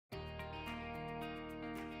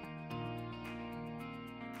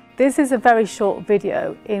This is a very short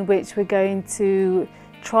video in which we're going to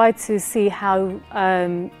try to see how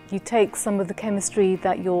you take some of the chemistry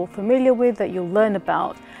that you're familiar with, that you'll learn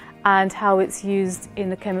about, and how it's used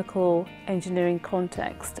in a chemical engineering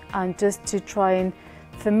context, and just to try and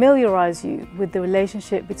familiarize you with the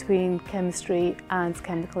relationship between chemistry and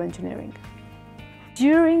chemical engineering.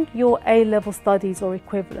 During your A-level studies or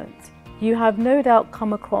equivalent, you have no doubt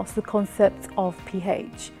come across the concept of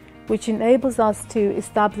pH, which enables us to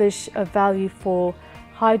establish a value for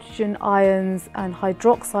hydrogen ions and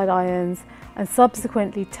hydroxide ions, and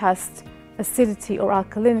subsequently test acidity or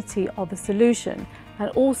alkalinity of a solution, and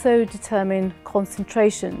also determine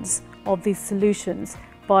concentrations of these solutions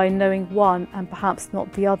by knowing one and perhaps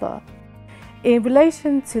not the other. In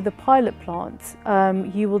relation to the pilot plant,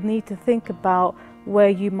 you will need to think about where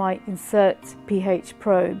you might insert pH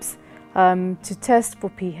probes to test for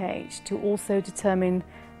pH, to also determine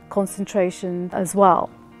concentration as well.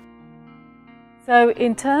 So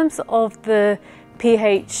in terms of the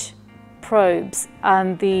pH probes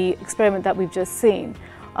and the experiment that we've just seen,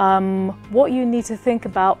 what you need to think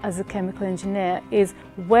about as a chemical engineer is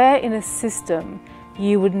where in a system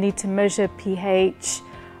you would need to measure pH,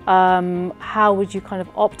 how would you kind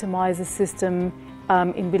of optimize a system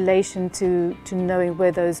in relation to knowing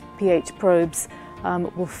where those pH probes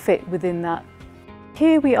will fit within that.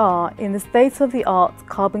 Here we are in the state-of-the-art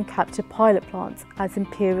carbon capture pilot plant at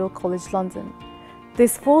Imperial College London.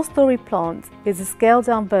 This 4-storey plant is a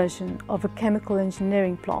scaled-down version of a chemical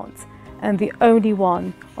engineering plant, and the only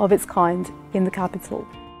one of its kind in the capital.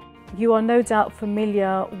 You are no doubt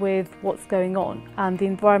familiar with what's going on and the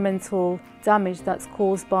environmental damage that's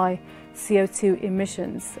caused by CO2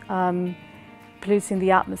 emissions polluting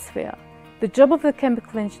the atmosphere. The job of the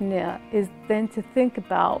chemical engineer is then to think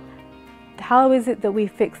about how is it that we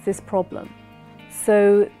fix this problem.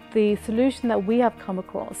 So the solution that we have come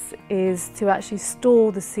across is to actually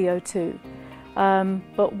store the CO2.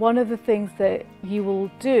 But one of the things that you will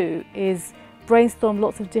do is brainstorm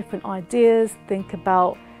lots of different ideas, think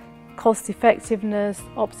about cost effectiveness,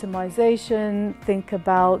 optimization, think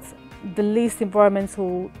about the least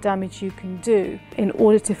environmental damage you can do in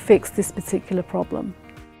order to fix this particular problem.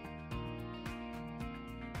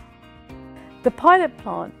 The pilot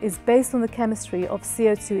plant is based on the chemistry of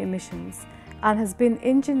CO2 emissions and has been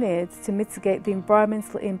engineered to mitigate the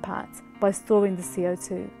environmental impact by storing the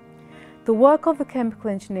CO2. The work of the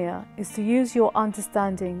chemical engineer is to use your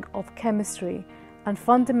understanding of chemistry and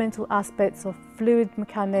fundamental aspects of fluid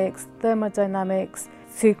mechanics, thermodynamics,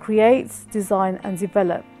 to create, design and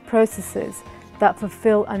develop processes that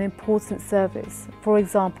fulfill an important service, for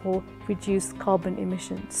example, reduce carbon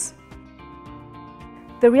emissions.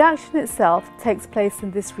 The reaction itself takes place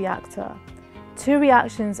in this reactor. Two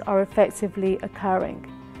reactions are effectively occurring.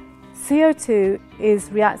 CO2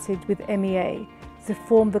 is reacted with MEA to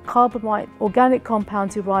form the carbamide organic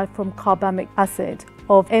compound derived from carbamic acid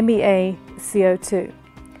of MEaCO2.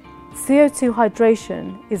 CO2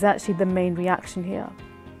 hydration is actually the main reaction here.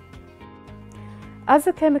 As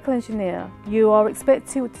a chemical engineer, you are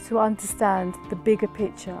expected to understand the bigger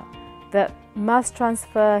picture, that mass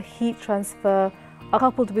transfer, heat transfer are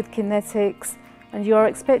coupled with kinetics, and you are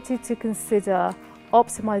expected to consider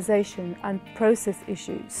optimization and process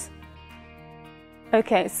issues.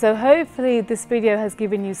 Okay, so hopefully this video has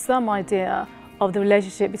given you some idea of the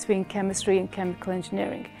relationship between chemistry and chemical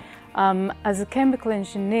engineering. As a chemical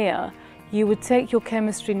engineer, you would take your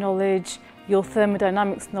chemistry knowledge, your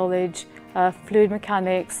thermodynamics knowledge, fluid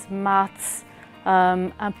mechanics, maths,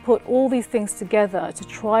 and put all these things together to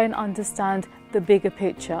try and understand the bigger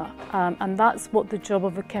picture. And that's what the job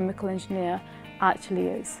of a chemical engineer actually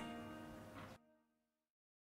is.